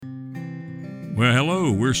Well,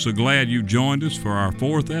 hello. We're so glad you joined us for our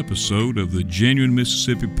fourth episode of the Genuine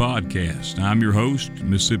Mississippi Podcast. I'm your host,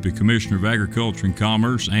 Mississippi Commissioner of Agriculture and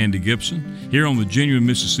Commerce, Andy Gibson. Here on the Genuine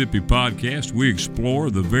Mississippi Podcast, we explore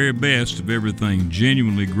the very best of everything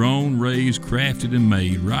genuinely grown, raised, crafted, and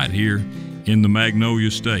made right here in the Magnolia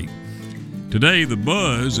State. Today, the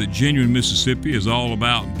buzz at Genuine Mississippi is all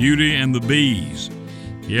about beauty and the bees.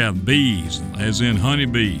 Yeah, bees, as in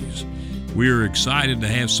honeybees. We are excited to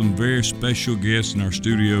have some very special guests in our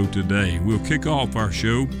studio today. We'll kick off our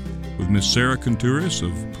show with Miss Sarah Contouris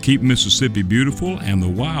of Keep Mississippi Beautiful and the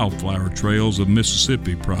Wildflower Trails of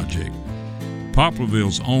Mississippi Project.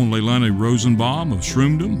 Poplarville's own Leilani Rosenbaum of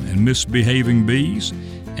Shroomdom and Misbehaving Bees,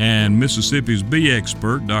 and Mississippi's bee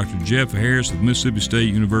expert, Dr. Jeff Harris of Mississippi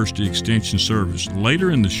State University Extension Service.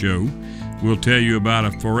 Later in the show, we'll tell you about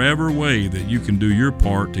a forever way that you can do your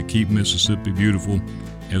part to keep Mississippi beautiful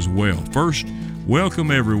as well. First, welcome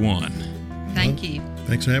everyone. Thank you.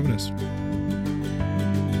 Thanks for having us.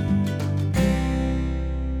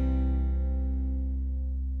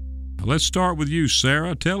 Let's start with you,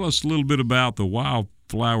 Sarah. Tell us a little bit about the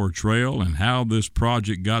Wildflower Trail and how this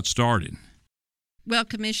project got started. Well,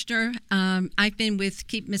 Commissioner, I've been with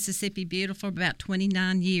Keep Mississippi Beautiful for about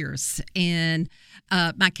 29 years, and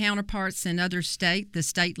my counterparts in other states, the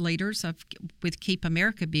state leaders with Keep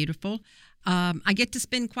America Beautiful, I get to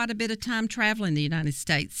spend quite a bit of time traveling the United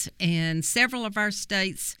States, and several of our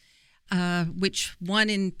states, which one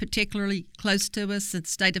in particularly close to us, the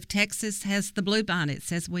state of Texas, has the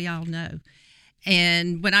bluebonnets, as we all know.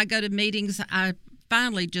 And when I go to meetings, I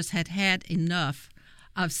finally just had enough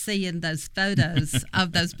of seeing those photos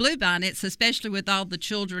of those bluebonnets, especially with all the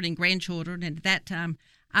children and grandchildren. And at that time,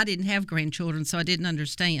 I didn't have grandchildren, so I didn't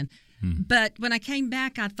understand. But when I came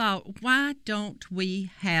back, I thought, why don't we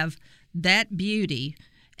have that beauty,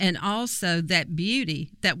 and also that beauty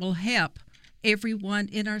that will help everyone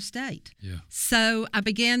in our state? Yeah. So I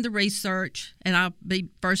began the research, and I'll be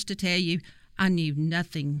first to tell you, I knew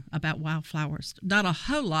nothing about wildflowers, not a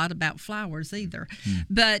whole lot about flowers either.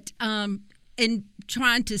 But in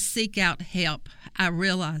trying to seek out help, I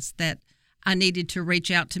realized that I needed to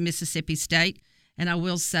reach out to Mississippi State. And I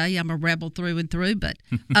will say I'm a rebel through and through, but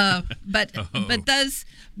those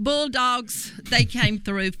bulldogs, they came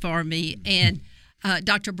through for me. And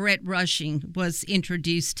Dr. Brett Rushing was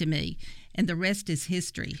introduced to me, and the rest is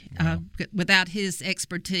history. Wow. Without his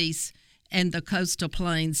expertise and the Coastal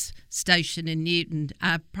Plains Station in Newton,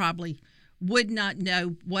 I probably would not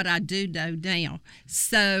know what I do know now.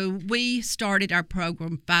 So we started our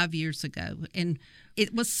program 5 years ago, and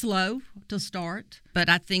it was slow to start, but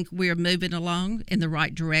I think we're moving along in the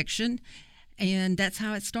right direction, and that's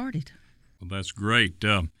how it started. Well, that's great.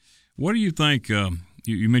 What do you think?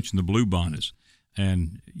 You mentioned the bluebonnets,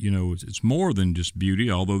 and it's more than just beauty,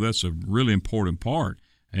 although that's a really important part.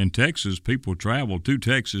 In Texas, people travel to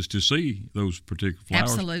Texas to see those particular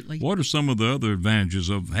flowers. Absolutely. What are some of the other advantages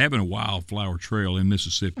of having a wildflower trail in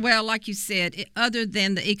Mississippi? Well, like you said, other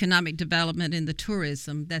than the economic development and the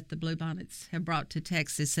tourism that the bluebonnets have brought to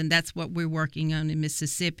Texas, and that's what we're working on in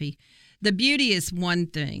Mississippi, the beauty is one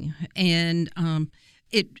thing, and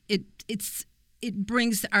it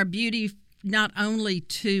brings our beauty not only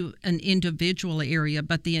to an individual area,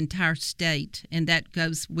 but the entire state, and that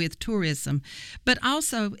goes with tourism. But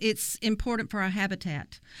also, it's important for our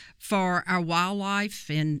habitat, for our wildlife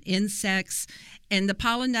and insects, and the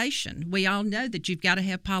pollination. We all know that you've got to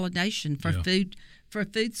have pollination for food, for a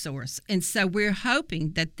food source. And so we're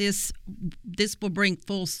hoping that this will bring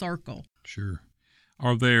full circle. Sure.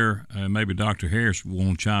 Are there, maybe Dr. Harris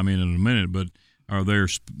will chime in a minute, but are there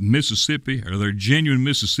genuine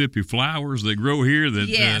Mississippi flowers that grow here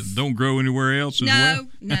that don't grow anywhere else as well?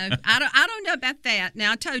 No. I don't know about that.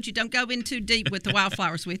 Now, I told you, don't go in too deep with the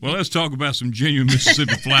wildflowers with me. Well, let's talk about some genuine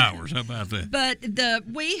Mississippi flowers. How about that? But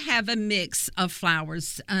we have a mix of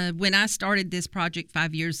flowers. When I started this project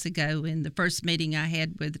 5 years ago, in the first meeting I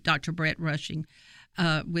had with Dr. Brett Rushing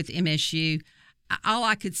with MSU, all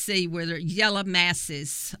I could see were the yellow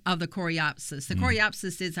masses of the coreopsis. The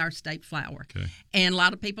coreopsis is our state flower. Okay. And a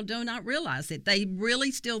lot of people do not realize it. They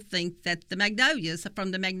really still think that the magnolias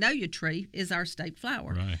from the magnolia tree is our state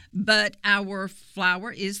flower. Right. But our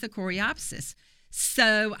flower is the coreopsis.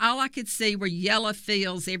 So all I could see were yellow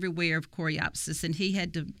fields everywhere of coreopsis, and he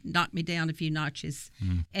had to knock me down a few notches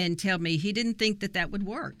and tell me he didn't think that would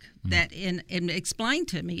work, and explain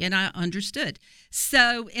to me, and I understood.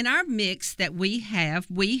 So in our mix that we have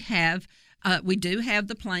We do have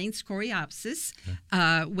the Plains Coreopsis.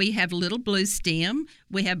 We have Little Blue Stem.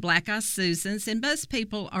 We have Black-Eye Susans. And most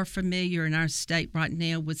people are familiar in our state right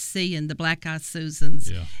now with seeing the Black-Eye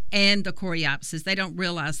Susans and the Coreopsis. They don't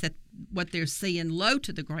realize that what they're seeing low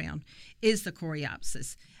to the ground is the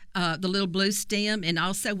Coreopsis. The Little Blue Stem, and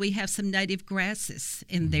also we have some native grasses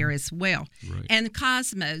in there as well. Right. And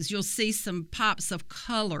cosmos, you'll see some pops of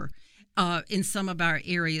color in some of our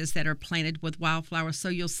areas that are planted with wildflowers. So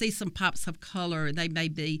you'll see some pops of color. They may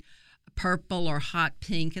be purple or hot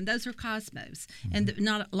pink, and those are cosmos. And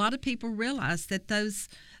not a lot of people realize that those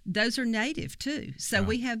are native too. So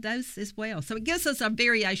we have those as well. So it gives us a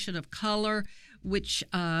variation of color, which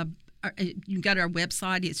you go to our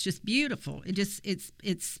website. It's just beautiful.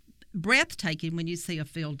 It's breathtaking when you see a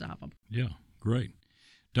field of them. Yeah, great.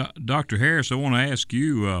 Dr. Harris, I want to ask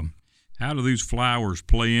you, how do these flowers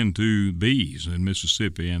play into bees in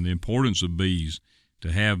Mississippi and the importance of bees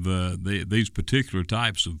to have these particular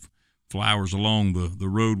types of flowers along the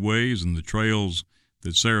roadways and the trails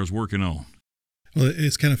that Sarah's working on? Well,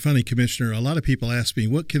 it's kind of funny, Commissioner. A lot of people ask me,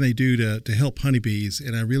 what can they do to help honeybees?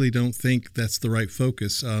 And I really don't think that's the right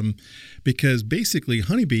focus because basically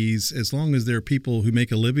honeybees, as long as there are people who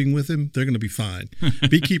make a living with them, they're going to be fine.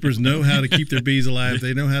 Beekeepers know how to keep their bees alive.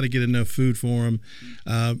 They know how to get enough food for them.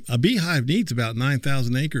 A beehive needs about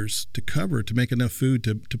 9,000 acres to cover to make enough food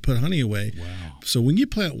to put honey away. Wow. So when you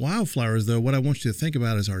plant wildflowers, though, what I want you to think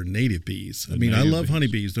about is our native bees. I mean, I love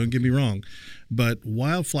honeybees, don't get me wrong. But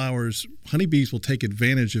wildflowers, honeybees will take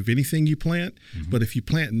advantage of anything you plant. But if you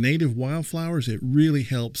plant native wildflowers, it really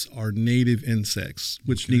helps our native insects,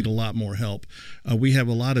 which need a lot more help. We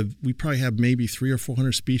probably have maybe 300 or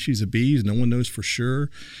 400 species of bees. No one knows for sure.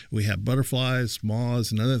 We have butterflies,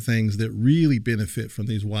 moths, and other things that really benefit from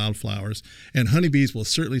these wildflowers. And honeybees will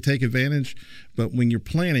certainly take advantage. But when you're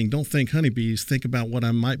planting, don't think honeybees. Think about what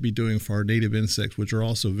I might be doing for our native insects, which are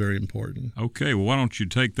also very important. Okay, well, why don't you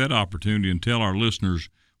take that opportunity and tell our listeners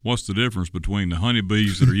what's the difference between the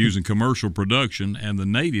honeybees that are using commercial production and the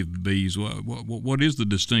native bees? What is the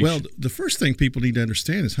distinction? Well, the first thing people need to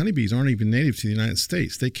understand is honeybees aren't even native to the United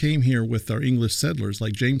States. They came here with our English settlers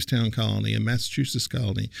like Jamestown Colony and Massachusetts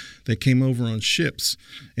Colony. They came over on ships.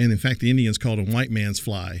 And in fact, the Indians called them white man's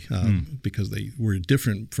fly because they were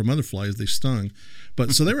different from other flies. They stung.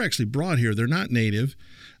 But so they were actually brought here. They're not native.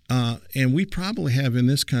 And we probably have in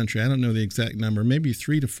this country, I don't know the exact number, maybe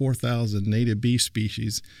 3,000 to 4,000 native bee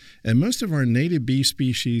species. And most of our native bee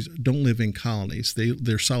species don't live in colonies.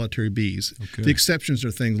 They're solitary bees. Okay. The exceptions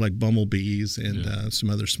are things like bumblebees and some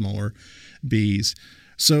other smaller bees.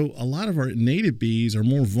 So a lot of our native bees are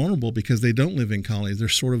more vulnerable because they don't live in colonies. They're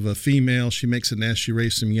sort of a female. She makes a nest. She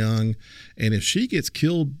raises some young. And if she gets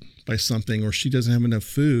killed by something or she doesn't have enough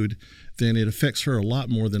food, then it affects her a lot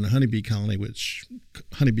more than a honeybee colony, which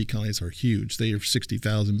honeybee colonies are huge. They have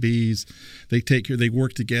 60,000 bees. They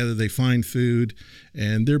work together, they find food,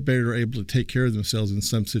 and they're better able to take care of themselves in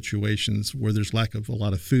some situations where there's lack of a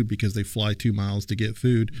lot of food because they fly 2 miles to get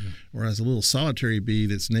food. Whereas a little solitary bee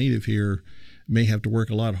that's native here may have to work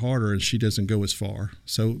a lot harder, and she doesn't go as far.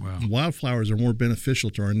 So wildflowers are more beneficial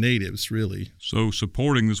to our natives, really. So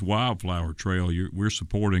supporting this wildflower trail, we're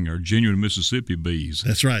supporting our genuine Mississippi bees.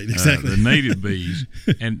 That's right, exactly. The native bees.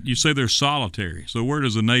 And you say they're solitary. So where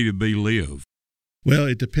does a native bee live? Well,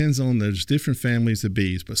 it depends on there's different families of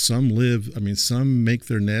bees, but some make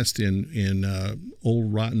their nest in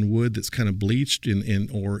old rotten wood that's kind of bleached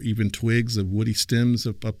or even twigs of woody stems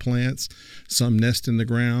of plants. Some nest in the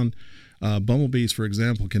ground. Bumblebees, for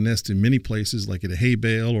example, can nest in many places, like at a hay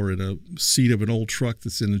bale or in a seat of an old truck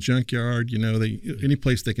that's in the junkyard. Any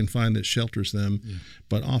place they can find that shelters them. Yeah.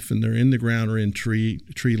 But often they're in the ground or in tree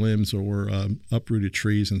limbs or uprooted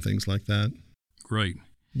trees and things like that. Great.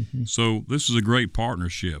 Mm-hmm. So this is a great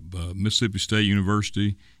partnership, Mississippi State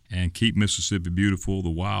University and Keep Mississippi Beautiful,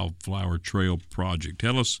 the Wildflower Trail Project.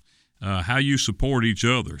 Tell us how you support each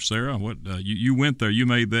other. Sarah, you went there, you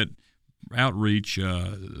made that outreach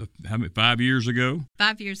 5 years ago?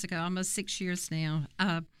 5 years ago, almost 6 years now.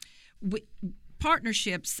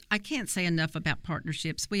 Partnerships, I can't say enough about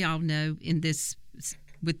partnerships. We all know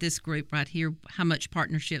with this group right here how much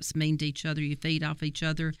partnerships mean to each other. You feed off each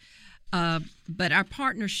other. But our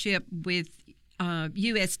partnership with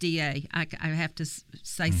USDA, I have to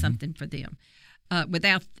say something for them.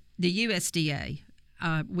 Without the USDA,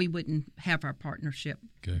 we wouldn't have our partnership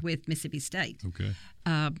with Mississippi State. Okay.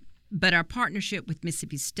 But our partnership with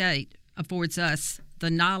Mississippi State affords us the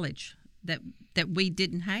knowledge that we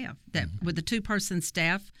didn't have. That with a 2-person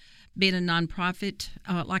staff, being a nonprofit,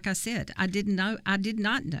 like I said, I did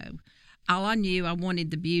not know All I knew, I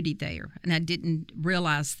wanted the beauty there, and I didn't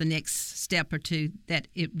realize the next step or two that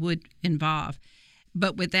it would involve.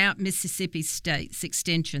 But without Mississippi State's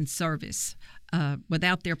Extension Service,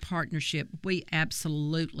 without their partnership, we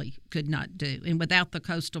absolutely could not do. And without the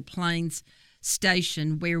Coastal Plains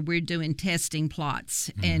Station, where we're doing testing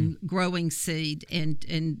plots and growing seed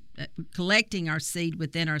and collecting our seed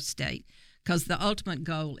within our state, because the ultimate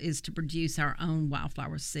goal is to produce our own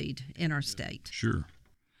wildflower seed in our state. Sure.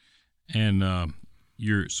 And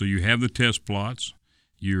so you have the test plots.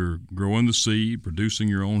 You're growing the seed, producing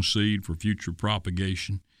your own seed for future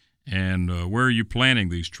propagation. And where are you planting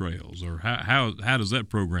these trails, or how does that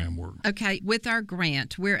program work? Okay, with our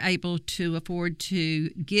grant, we're able to afford to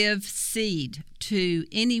give seed to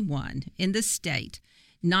anyone in the state,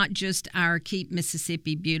 not just our Keep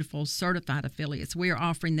Mississippi Beautiful certified affiliates. We are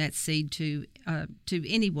offering that seed to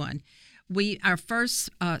anyone. Our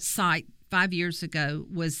first site 5 years ago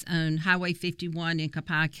was on Highway 51 in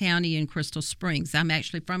Copiah County in Crystal Springs. I'm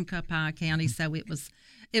actually from Copiah County, so it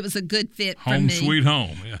was a good fit for me. Home sweet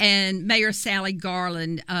home. Yeah. And Mayor Sally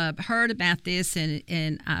Garland heard about this,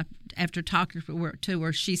 and after talking to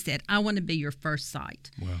her, she said, "I want to be your first site."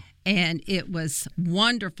 Wow. And it was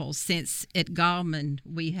wonderful, since at Gallman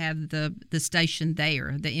we have the station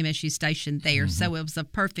there, the MSU station there. So it was a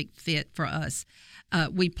perfect fit for us.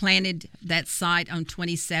 We planted that site on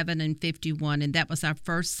 27 and 51, and that was our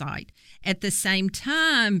first site. At the same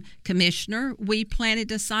time, Commissioner, we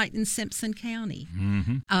planted a site in Simpson County,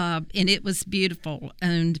 and it was beautiful,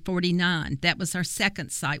 on 49. That was our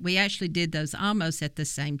second site. We actually did those almost at the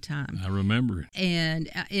same time. I remember it.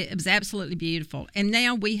 And it was absolutely beautiful. And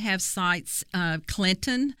now we have sites,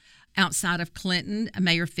 Clinton, outside of Clinton.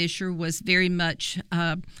 Mayor Fisher was very much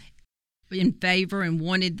in favor and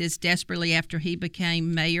wanted this desperately after he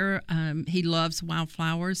became mayor. He loves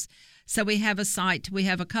wildflowers. So we have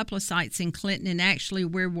a couple of sites in Clinton, and actually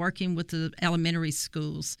we're working with the elementary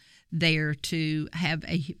schools there to have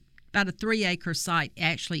about a 3-acre site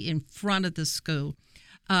actually in front of the school.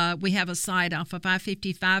 We have a site off of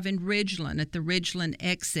I-55 in Ridgeland, at the Ridgeland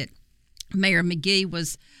exit. Mayor McGee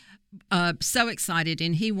was so excited,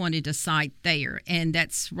 and he wanted a site there, and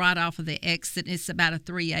that's right off of the exit. It's about a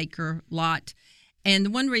 3-acre lot. And the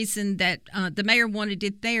one reason that the mayor wanted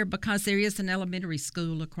it there, because there is an elementary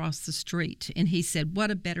school across the street, and he said,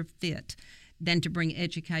 what a better fit than to bring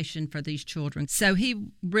education for these children. So he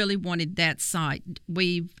really wanted that site.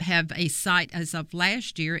 We have a site as of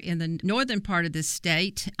last year in the northern part of the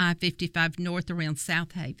state, I-55 north around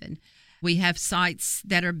South Haven. We have sites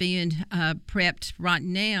that are being prepped right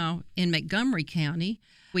now in Montgomery County.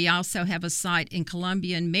 We also have a site in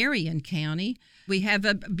Columbia and Marion County. We have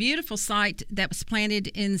a beautiful site that was planted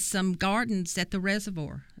in some gardens at the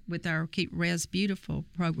reservoir with our Keep Res Beautiful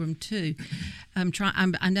program too.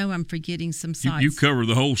 I know I'm forgetting some sites. You cover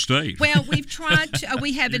the whole state. Well, we've tried to.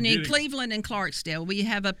 We have it in Cleveland and Clarksdale. We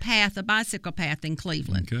have a bicycle path in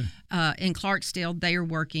Cleveland. Okay. In Clarksdale, they are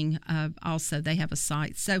working also. They have a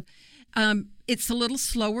site. So it's a little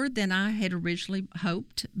slower than I had originally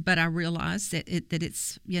hoped, but I realize that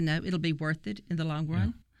it's it'll be worth it in the long run.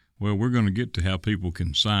 Yeah. Well, we're going to get to how people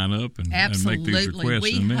can sign up and make these requests.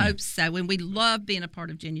 We hope so, and we love being a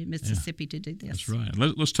part of Genuine Mississippi to do this. That's right.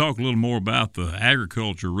 Let's talk a little more about the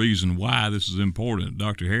agriculture reason why this is important.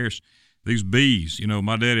 Dr. Harris, these bees,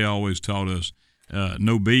 my daddy always taught us,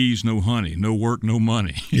 no bees, no honey, no work, no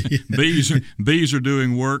money. Bees are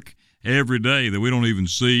doing work every day that we don't even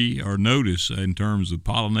see or notice in terms of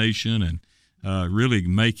pollination and really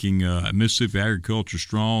making Mississippi agriculture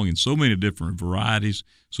strong in so many different varieties.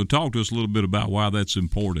 So talk to us a little bit about why that's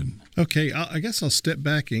important. Okay, I guess I'll step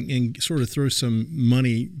back and sort of throw some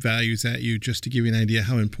money values at you just to give you an idea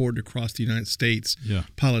how important across the United States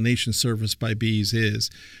pollination service by bees is.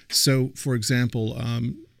 So, for example,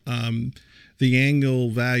 the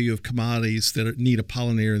annual value of commodities that need a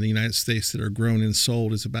pollinator in the United States that are grown and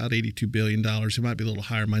sold is about $82 billion. It might be a little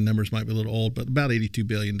higher. My numbers might be a little old, but about $82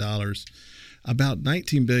 billion. About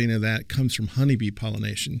 $19 billion of that comes from honeybee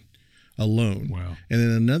pollination alone. Wow. And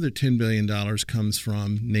then another $10 billion comes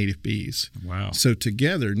from native bees. Wow. So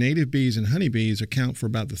together, native bees and honeybees account for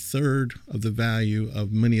about the third of the value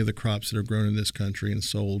of many of the crops that are grown in this country and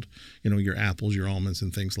sold, your apples, your almonds,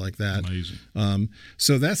 and things like that. Amazing.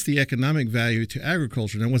 So that's the economic value to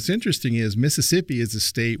agriculture. Now, what's interesting is Mississippi is a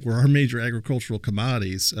state where our major agricultural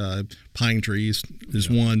commodities, pine trees is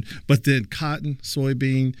one, but then cotton,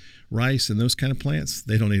 soybean, rice, and those kind of plants,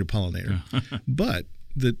 they don't need a pollinator. But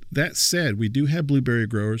that said, we do have blueberry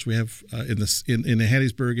growers. We have in the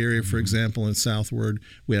Hattiesburg area, for example, and southward,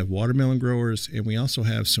 we have watermelon growers, and we also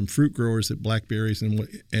have some fruit growers, that blackberries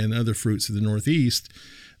and other fruits in the Northeast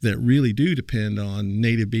that really do depend on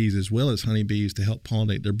native bees as well as honeybees to help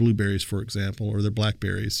pollinate their blueberries, for example, or their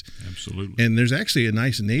blackberries. Absolutely. And there's actually a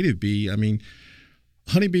nice native bee. I mean,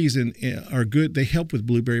 honeybees are good. They help with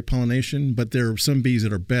blueberry pollination, but there are some bees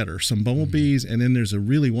that are better, some bumblebees, and then there's a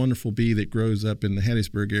really wonderful bee that grows up in the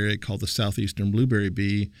Hattiesburg area called the southeastern blueberry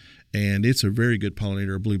bee, and it's a very good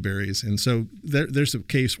pollinator of blueberries. And so there's a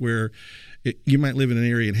case where you might live in an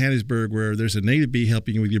area in Hattiesburg where there's a native bee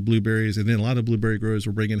helping you with your blueberries, and then a lot of blueberry growers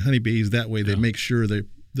will bring in honeybees. That way they make sure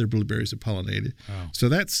their blueberries are pollinated. Wow. So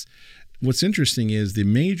that's what's interesting is the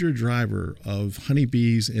major driver of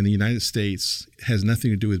honeybees in the United States has nothing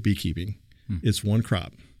to do with beekeeping. It's one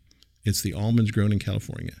crop. It's the almonds grown in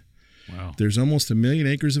California. Wow. There's almost 1 million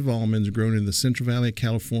acres of almonds grown in the Central Valley of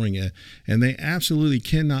California, and they absolutely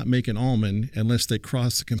cannot make an almond unless they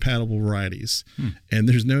cross the compatible varieties. And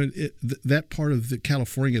there's that part of the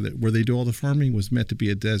California where they do all the farming was meant to be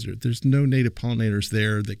a desert. There's no native pollinators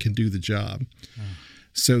there that can do the job.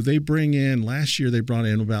 So they last year they brought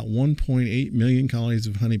in about 1.8 million colonies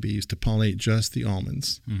of honeybees to pollinate just the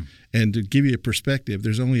almonds. And to give you a perspective,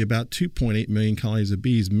 there's only about 2.8 million colonies of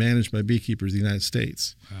bees managed by beekeepers in the United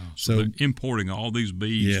States. Wow. So they're importing all these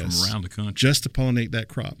bees from around the country. Just to pollinate that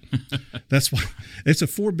crop. That's why it's a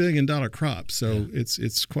 $4 billion crop, so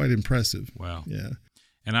it's quite impressive. Wow. Yeah.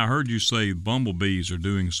 And I heard you say bumblebees are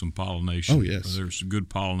doing some pollination. Oh, yes. There's some good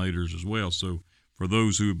pollinators as well. So for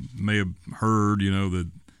those who may have heard,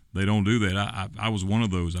 that they don't do that, I was one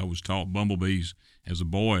of those. I was taught bumblebees as a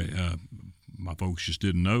boy. My folks just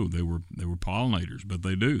didn't know they were pollinators, but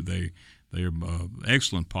they do. They are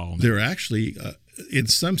excellent pollinators. They're actually, in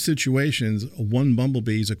some situations, one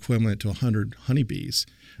bumblebee is equivalent to 100 honeybees.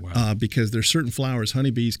 Wow. Because there's certain flowers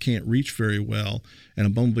honeybees can't reach very well, and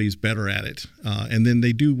a bumblebee is better at it. And then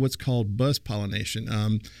they do what's called buzz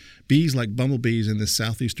pollination. Bees like bumblebees and the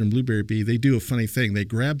southeastern blueberry bee, they do a funny thing. They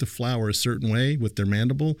grab the flower a certain way with their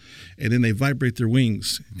mandible, and then they vibrate their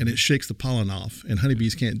wings, and it shakes the pollen off, and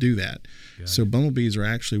honeybees can't do that. So bumblebees are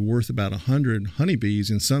actually worth about 100 honeybees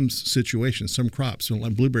in some situations, some crops. So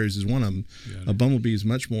like blueberries is one of them. A bumblebee is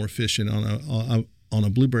much more efficient on a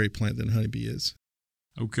blueberry plant than a honeybee is.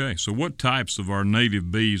 Okay, so what types of our native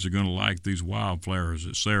bees are going to like these wildflowers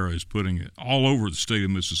that Sarah is putting all over the state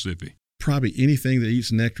of Mississippi? Probably anything that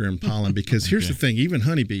eats nectar and pollen, because here's the thing, even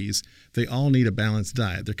honeybees, they all need a balanced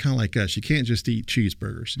diet. They're kind of like us. You can't just eat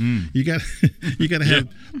cheeseburgers. You got to have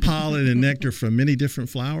pollen and nectar from many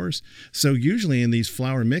different flowers. So usually in these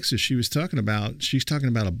flower mixes she's talking about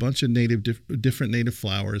a bunch of different native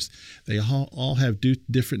flowers. They all have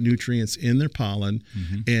different nutrients in their pollen,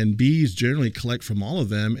 and bees generally collect from all of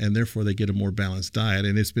them, and therefore they get a more balanced diet.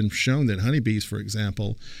 And it's been shown that honeybees, for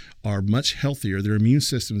example, are much healthier. Their immune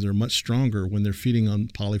systems are much stronger when they're feeding on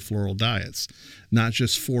polyfloral diets, not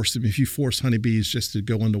just force them. If you force honeybees just to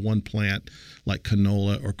go into one plant like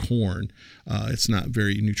canola or corn, it's not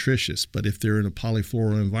very nutritious. But if they're in a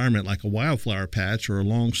polyfloral environment like a wildflower patch or a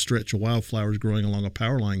long stretch of wildflowers growing along a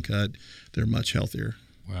power line cut, they're much healthier.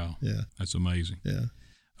 Wow. Yeah. That's amazing. Yeah.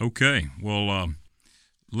 Okay. Well,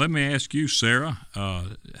 let me ask you, Sarah,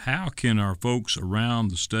 how can our folks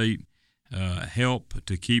around the state help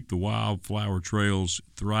to keep the wildflower trails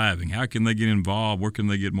thriving? How can they get involved? Where can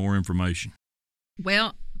they get more information?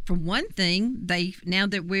 Well, for one thing, now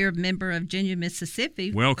that we're a member of Genuine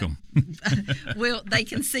Mississippi, welcome. They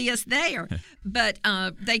can see us there. But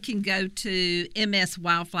they can go to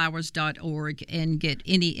mswildflowers.org and get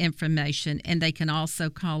any information. And they can also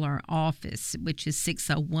call our office, which is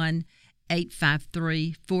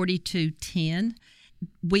 601-853-4210.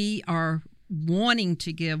 We are wanting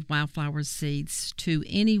to give wildflower seeds to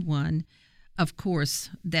anyone, of course,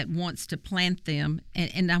 that wants to plant them,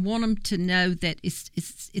 and I want them to know that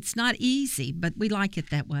it's not easy, but we like it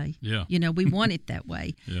that way. Yeah, we want it that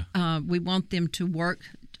way. Yeah, we want them to work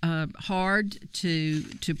hard to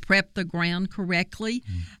prep the ground correctly.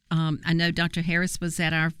 I know Dr. Harris was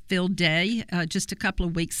at our field day just a couple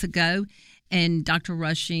of weeks ago. And Dr.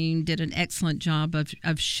 Rushing did an excellent job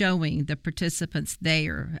of showing the participants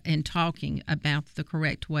there and talking about the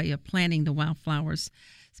correct way of planting the wildflowers.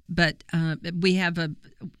 But we have on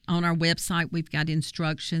our website, we've got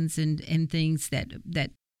instructions and things that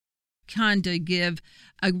kind of give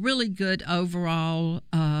a really good overall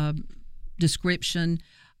description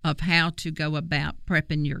of how to go about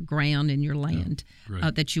prepping your ground and your land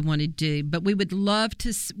that you want to do. But we would love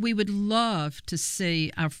to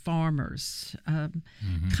see our farmers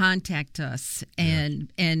contact us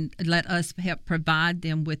and let us help provide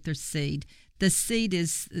them with their seed. The seed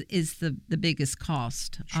is the biggest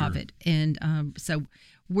cost of it, and so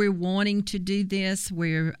we're wanting to do this.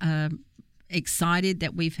 excited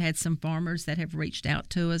that we've had some farmers that have reached out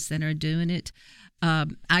to us and are doing it.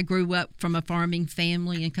 I grew up from a farming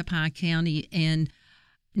family in Copiah County, and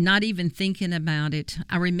not even thinking about it,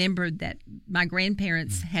 I remembered that my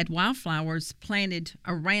grandparents had wildflowers planted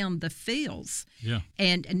around the fields. Yeah.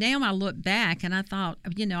 And now I look back and I thought,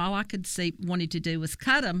 all I could see wanted to do was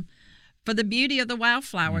cut them for the beauty of the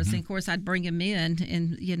wildflowers. And of course, I'd bring them in,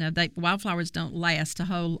 and wildflowers don't last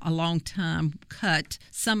a long time cut.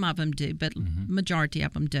 Some of them do, but majority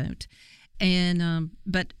of them don't. And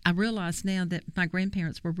but I realize now that my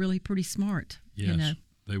grandparents were really pretty smart. Yes.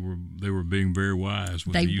 They were being very wise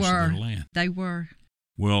with the use of their land. They were.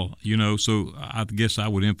 Well, so I guess I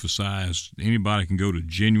would emphasize anybody can go to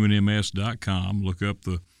genuinems.com, look up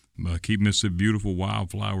the Keep Mississippi Beautiful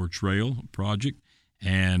Wildflower Trail project,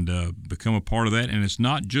 and become a part of that. And it's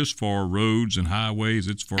not just for roads and highways;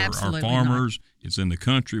 it's for Absolutely our farmers. Not. It's in the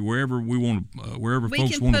country, wherever we want, wherever we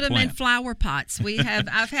folks want to plant. We can put them in flower pots.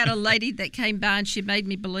 I've had a lady that came by and she made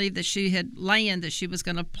me believe that she had land that she was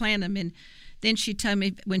going to plant them in. Then she told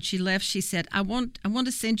me when she left, she said, I want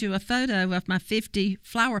to send you a photo of my 50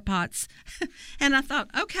 flower pots. And I thought,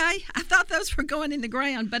 okay. I thought those were going in the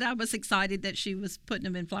ground, but I was excited that she was putting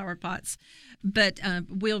them in flower pots. But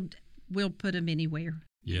we'll put them anywhere.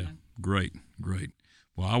 Yeah, great.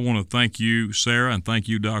 Well, I want to thank you, Sarah, and thank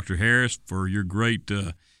you, Dr. Harris, for your great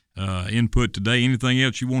input today. Anything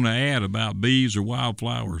else you want to add about bees or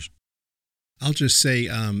wildflowers? I'll just say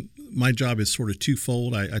my job is sort of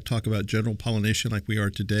twofold. I talk about general pollination like we are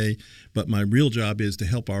today, but my real job is to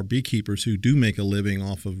help our beekeepers who do make a living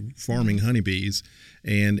off of farming honeybees.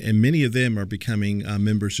 And many of them are becoming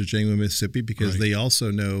members of Genuine Mississippi because they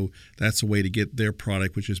also know that's a way to get their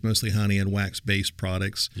product, which is mostly honey and wax-based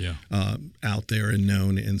products, out there and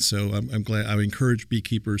known. And so I'm glad. I encourage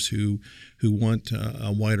beekeepers who want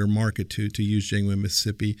a wider market to use Genuine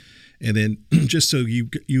Mississippi. And then just so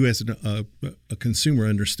you as a consumer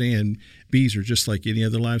understand, bees are just like any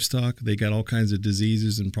other livestock. They got all kinds of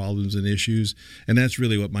diseases and problems and issues. And that's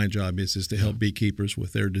really what my job is to help beekeepers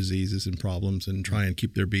with their diseases and problems and try and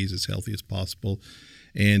keep their bees as healthy as possible.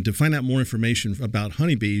 And to find out more information about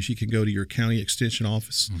honeybees, you can go to your county extension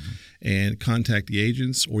office and contact the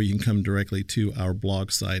agents, or you can come directly to our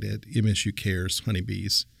blog site at MSU Cares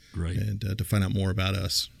Honeybees. Great. And to find out more about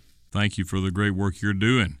us. Thank you for the great work you're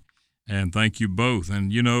doing. And thank you both.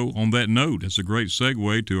 And, on that note, it's a great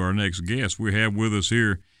segue to our next guest. We have with us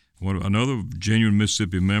here another Genuine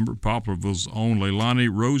Mississippi member, Poplarville's own Leilani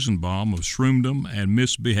Rosenbaum of Shroomdom and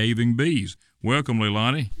Misbehaving Bees. Welcome,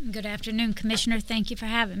 Leilani. Good afternoon, Commissioner. Thank you for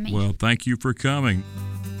having me. Well, thank you for coming.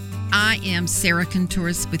 I am Sarah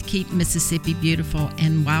Contouris with Keep Mississippi Beautiful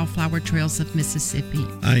and Wildflower Trails of Mississippi.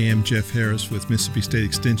 I am Jeff Harris with Mississippi State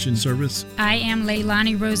Extension Service. I am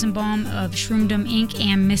Leilani Rosenbaum of Shroomdom Inc.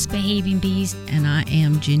 and Misbehaving Bees. And I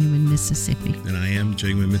am Genuine Mississippi. And I am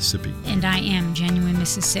Genuine Mississippi. And I am Genuine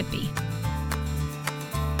Mississippi.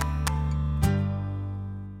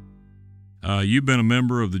 You've been a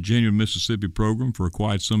member of the Genuine Mississippi program for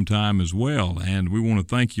quite some time as well, and we want to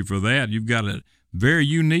thank you for that. You've got a very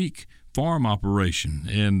unique farm operation,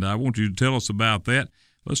 and I want you to tell us about that.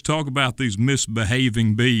 Let's talk about these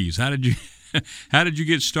misbehaving bees. How did you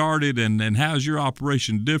get started, and how is your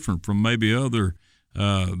operation different from maybe other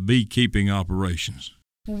beekeeping operations?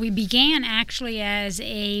 Well, we began actually as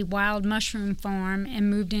a wild mushroom farm and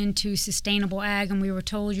moved into sustainable ag, and we were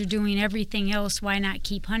told, you're doing everything else, why not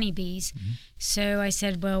keep honeybees? Mm-hmm. So I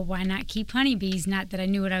said, well, why not keep honeybees? Not that I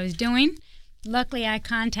knew what I was doing. Luckily, I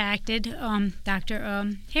contacted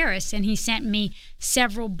Dr. Harris, and he sent me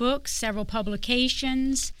several books, several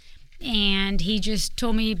publications, and he just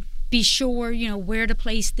told me, be sure, where to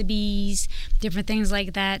place the bees, different things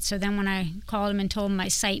like that. So then when I called him and told him my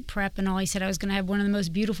site prep and all, he said I was going to have one of the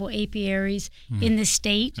most beautiful apiaries in the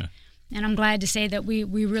state. Yeah. And I'm glad to say that we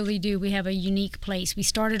really do. We have a unique place. We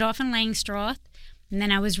started off in Langstroth, and then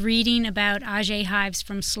I was reading about Auger hives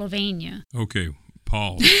from Slovenia. Okay,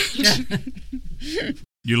 pause.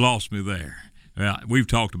 You lost me there. We've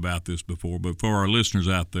talked about this before, but for our listeners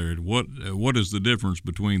out there, what is the difference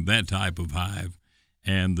between that type of hive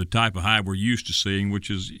and the type of hive we're used to seeing, which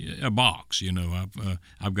is a box?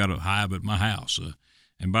 I've got a hive at my house.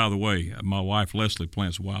 And by the way, my wife Leslie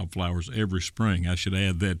plants wildflowers every spring. I should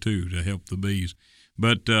add that too to help the bees.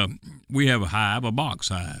 But we have a hive, a box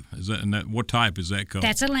hive. What type is that called?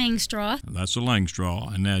 That's a Langstroth. That's a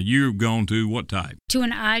Langstroth. And now you've gone to what type? To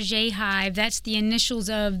an Auger hive. That's the initials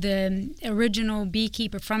of the original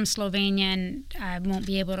beekeeper from Slovenia, and I won't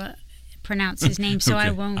be able to pronounce his name, so okay.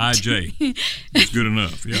 I won't. IJ. That's good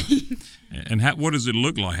enough, yeah. And what does it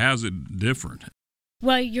look like? How's it different?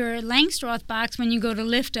 Well, your Langstroth box, when you go to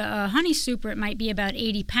lift a honey super, it might be about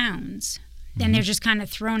 80 pounds. Then they're just kind of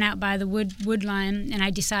thrown out by the wood line, and I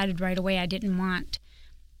decided right away I didn't want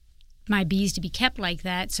my bees to be kept like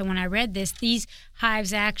that. So when I read this, these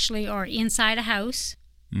hives actually are inside a house,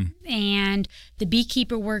 and the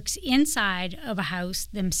beekeeper works inside of a house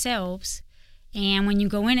themselves. And when you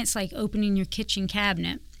go in, it's like opening your kitchen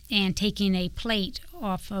cabinet and taking a plate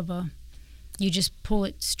off of you just pull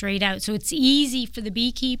it straight out. So it's easy for the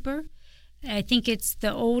beekeeper. I think it's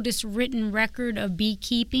the oldest written record of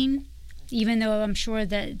beekeeping, even though I'm sure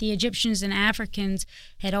that the Egyptians and Africans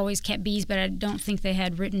had always kept bees, but I don't think they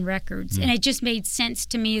had written records. And it just made sense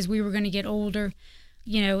to me as we were going to get older,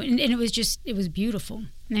 and it was beautiful.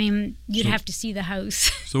 I mean, you'd have to see the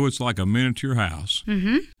house. So it's like a miniature house.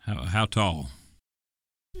 Mm-hmm. How tall?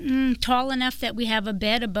 Tall enough that we have a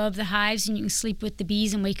bed above the hives and you can sleep with the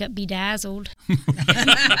bees and wake up bedazzled.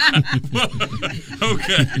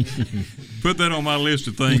 Okay. Put that on my list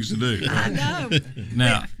of things to do. I know.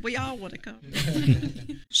 Now, we all want to come.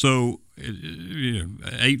 So,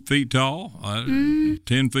 8 feet tall, 10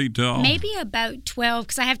 feet tall? Maybe about 12,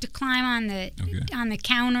 because I have to climb on the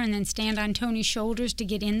counter and then stand on Tony's shoulders to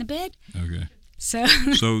get in the bed. Okay. So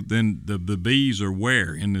then the bees are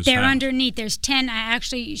where in this they're house? Underneath. There's 10. I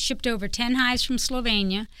actually shipped over 10 hives from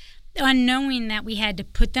Slovenia, unknowing that we had to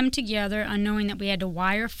put them together, unknowing that we had to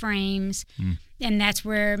wire frames. And that's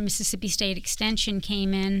where Mississippi State Extension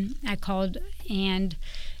came in. I called, and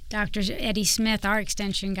Dr. Eddie Smith, our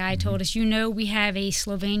extension guy, told us, we have a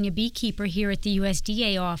Slovenia beekeeper here at the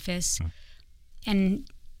USDA office. And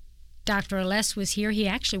Dr. Aless was here. He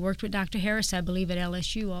actually worked with Dr. Harris, I believe, at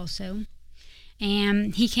LSU also.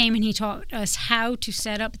 And he came and he taught us how to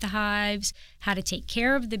set up the hives, how to take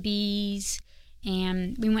care of the bees.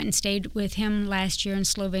 And we went and stayed with him last year in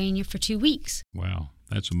Slovenia for 2 weeks. Wow,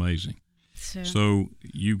 that's amazing. So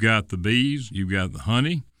you got the bees, you got the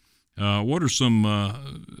honey. What are some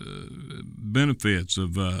benefits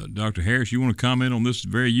of Dr. Harris? You want to comment on this?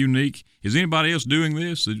 Very unique. Is anybody else doing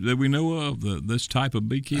this that we know of, this type of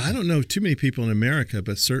beekeeping? I don't know too many people in America,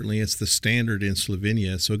 but certainly it's the standard in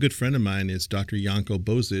Slovenia. So a good friend of mine is Dr. Janko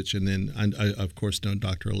Bozic, and then I of course know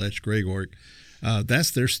Dr. Aleš Gregork. That's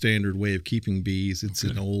their standard way of keeping bees. It's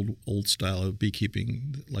an old style of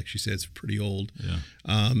beekeeping. Like she said, it's pretty old.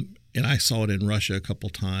 Yeah. And I saw it in Russia a couple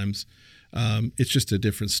times. It's just a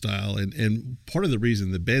different style. And part of the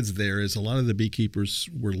reason the bed's there is a lot of the beekeepers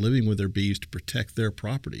were living with their bees to protect their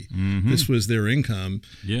property. This was their income.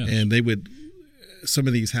 Yes. And some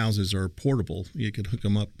of these houses are portable. You could hook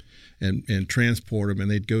them up and transport them, and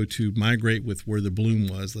they'd go to migrate with where the bloom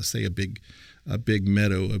was. Let's say a big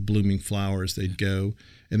meadow of blooming flowers. They'd go,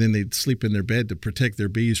 and then they'd sleep in their bed to protect their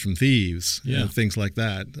bees from thieves, things like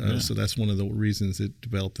that. So that's one of the reasons it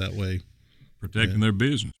developed that way. Protecting their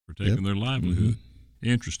business, protecting their livelihood.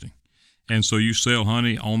 Interesting. And so you sell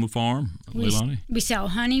honey on the farm, Leilani? We sell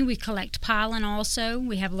honey. We collect pollen also.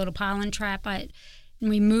 We have a little pollen trap, and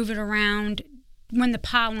we move it around. When the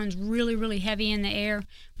pollen's really, really heavy in the air,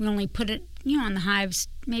 we only put it, on the hives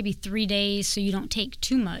maybe 3 days so you don't take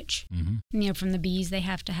too much. From the bees. They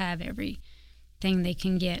have to have everything they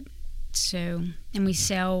can get. So, and we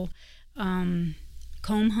sell comb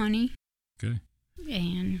honey. Okay.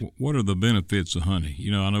 And what are the benefits of honey?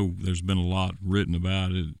 I know there's been a lot written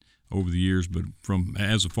about it over the years, but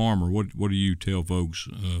as a farmer, what do you tell folks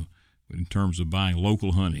in terms of buying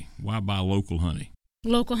local honey? Why buy local honey?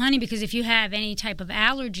 Local honey, because if you have any type of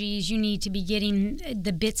allergies, you need to be getting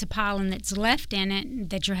the bits of pollen that's left in it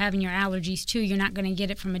that you're having your allergies to. You're not going to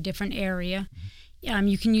get it from a different area.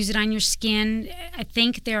 You can use it on your skin. I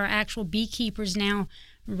think there are actual beekeepers now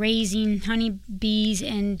raising honey bees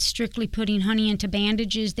and strictly putting honey into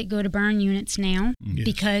bandages that go to burn units now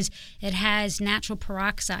because it has natural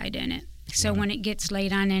peroxide in it. So when it gets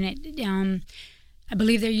laid on in it, I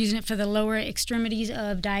believe they're using it for the lower extremities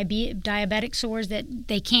of diabetic sores that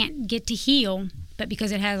they can't get to heal, but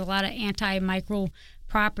because it has a lot of antimicrobial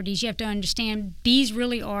properties. You have to understand bees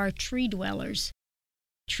really are tree dwellers.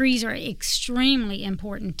 Trees are extremely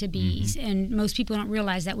important to bees, and most people don't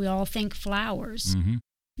realize that. We all think flowers.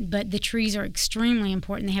 But the trees are extremely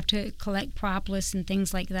important. They have to collect propolis and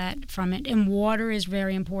things like that from it. And water is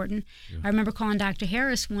very important. Yeah. I remember calling Dr.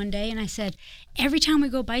 Harris one day, and I said, every time we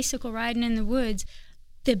go bicycle riding in the woods,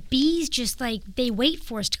 the bees just they wait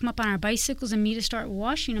for us to come up on our bicycles and me to start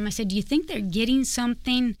washing them. I said, do you think they're getting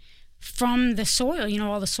something from the soil,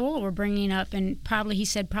 all the soil we're bringing up? And he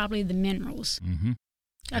said probably the minerals.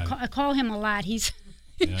 I call him a lot. He's...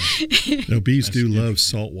 No, bees do love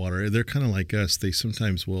salt water. They're kind of like us. They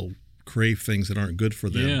sometimes will crave things that aren't good for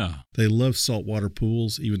them. Yeah. They love saltwater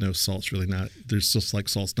pools, even though salt's really not. There's just like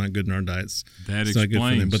salt's not good in our diets. That it's explains. not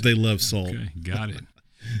good for them, but they love salt. Okay, got it.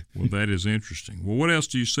 Well, that is interesting. Well, what else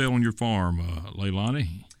do you sell on your farm,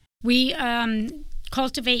 Leilani? We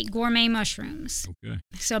cultivate gourmet mushrooms. Okay.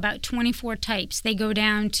 So about 24 types. They go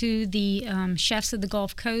down to the chefs of the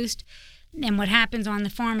Gulf Coast. And what happens on the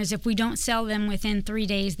farm is if we don't sell them within 3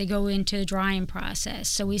 days, they go into the drying process.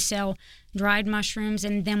 So we sell dried mushrooms,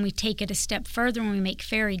 and then we take it a step further and we make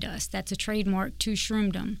fairy dust. That's a trademark to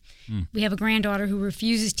Shroomdom. We have a granddaughter who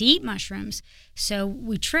refuses to eat mushrooms, so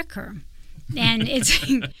we trick her. And it's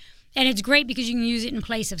and it's great because you can use it in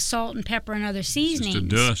place of salt and pepper and other seasonings. It's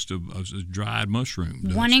the dust of dried mushroom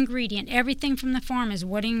dust. One ingredient. Everything from the farm is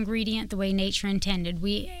one ingredient the way nature intended.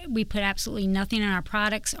 We put absolutely nothing in our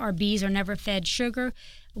products. Our bees are never fed sugar.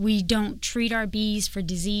 We don't treat our bees for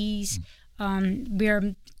disease.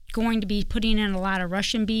 We're going to be putting in a lot of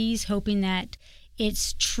Russian bees, hoping that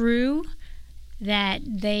it's true that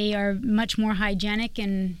they are much more hygienic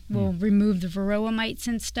and will remove the varroa mites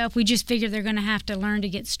and stuff. We just figure they're going to have to learn to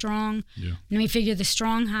get strong. Yeah. And we figure the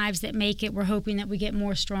strong hives that make it, we're hoping that we get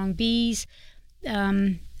more strong bees.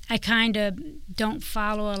 I kind of don't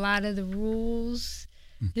follow a lot of the rules,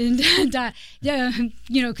 because I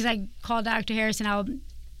call Dr. Harris and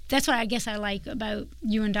that's what I guess I like about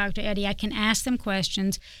you and Dr. Eddie. I can ask them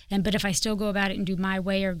questions, but if I still go about it and do my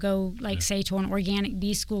way or go, say, to an organic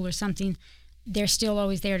bee school or something, they're still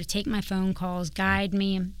always there to take my phone calls, guide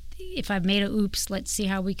me. If I've made a oops, let's see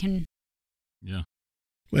how we can. Yeah.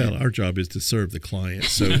 Well, our job is to serve the client.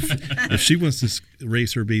 So if she wants to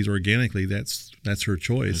raise her bees organically, that's her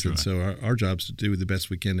choice. That's right. And so our job is to do the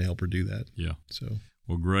best we can to help her do that. Yeah. So.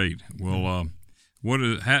 Well, great. Well,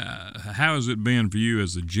 how has it been for you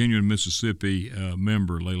as a Genuine Mississippi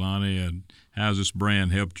member, Leilani? And how has this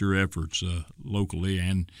brand helped your efforts locally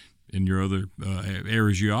and in your other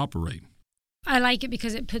areas you operate? I like it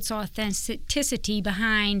because it puts authenticity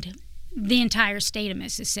behind the entire state of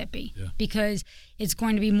Mississippi, because it's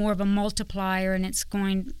going to be more of a multiplier, and it's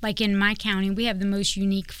going, like in my county, we have the most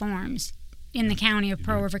unique farms in the county of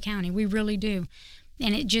Pearl River County. We really do.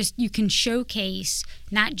 And you can showcase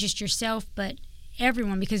not just yourself, but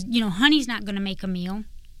everyone, because, honey's not going to make a meal.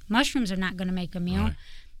 Mushrooms are not going to make a meal. Right.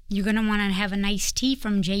 You're going to want to have a nice tea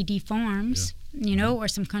from J.D. Farms, or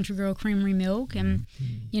some Country Girl Creamery milk. And,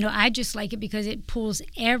 I just like it because it pulls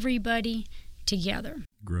everybody together.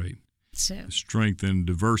 Great. So strength and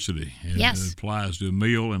diversity. And it applies to a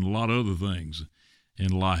meal and a lot of other things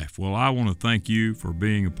in life. Well, I want to thank you for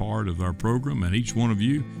being a part of our program, and each one of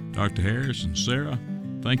you, Dr. Harris and Sarah,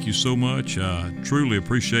 thank you so much. I truly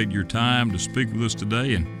appreciate your time to speak with us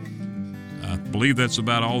today, and I believe that's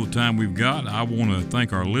about all the time we've got. I want to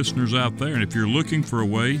thank our listeners out there, and if you're looking for a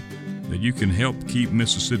way that you can help keep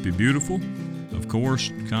Mississippi beautiful, of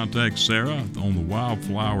course, contact Sarah on the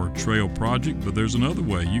Wildflower Trail Project, but there's another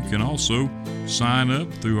way. You can also sign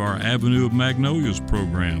up through our Avenue of Magnolias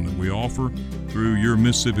program that we offer through your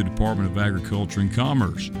Mississippi Department of Agriculture and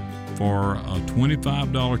Commerce. For a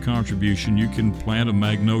 $25 contribution, you can plant a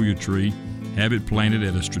magnolia tree, have it planted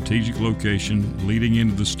at a strategic location leading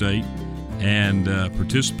into the state, and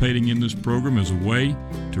participating in this program is a way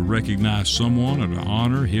to recognize someone or to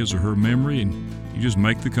honor his or her memory, and you just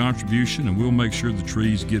make the contribution and we'll make sure the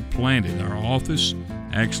trees get planted. Our office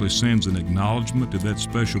actually sends an acknowledgement to that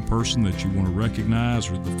special person that you want to recognize,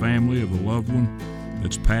 or the family of a loved one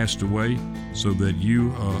that's passed away, so that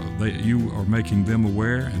you are making them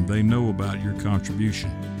aware and they know about your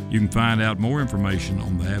contribution. You can find out more information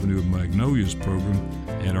on the Avenue of Magnolias program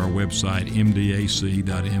at our website, mdac.ms.gov.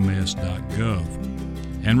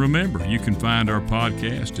 And remember, you can find our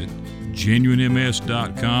podcast at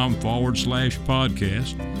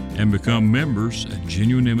genuinems.com/podcast and become members at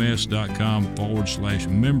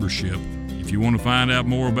genuinems.com/membership. If you want to find out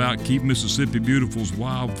more about Keep Mississippi Beautiful's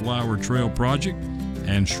Wildflower Trail Project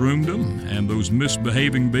and Shroomdom and those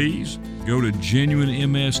misbehaving bees, go to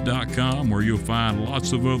genuinems.com, where you'll find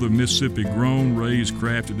lots of other Mississippi grown, raised,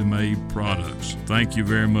 crafted, and made products. Thank you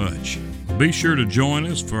very much. Be sure to join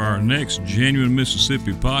us for our next Genuine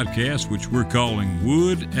Mississippi podcast, which we're calling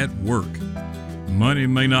Wood at Work. Money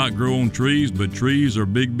may not grow on trees, but trees are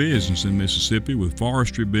big business in Mississippi, with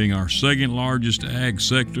forestry being our second largest ag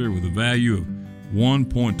sector with a value of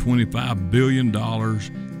 $1.25 billion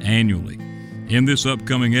annually. In this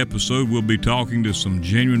upcoming episode, we'll be talking to some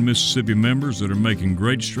Genuine Mississippi members that are making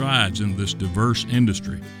great strides in this diverse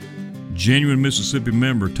industry. Genuine Mississippi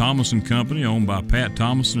member Thomas & Company, owned by Pat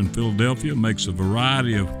Thomason in Philadelphia, makes a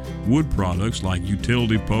variety of wood products like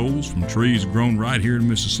utility poles from trees grown right here in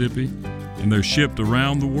Mississippi, and they're shipped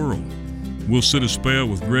around the world. We'll sit a spell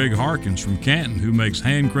with Greg Harkins from Canton, who makes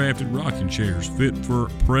handcrafted rocking chairs fit for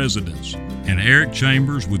presidents. And Eric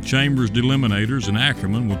Chambers with Chambers Delaminators in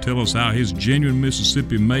Ackerman will tell us how his genuine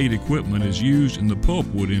Mississippi-made equipment is used in the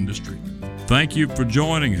pulpwood industry. Thank you for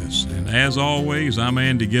joining us. And as always, I'm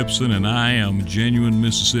Andy Gibson, and I am Genuine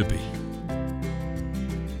Mississippi.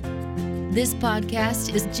 This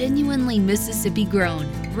podcast is genuinely Mississippi grown,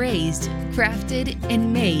 raised, crafted,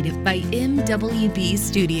 and made by MWB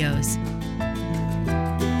Studios.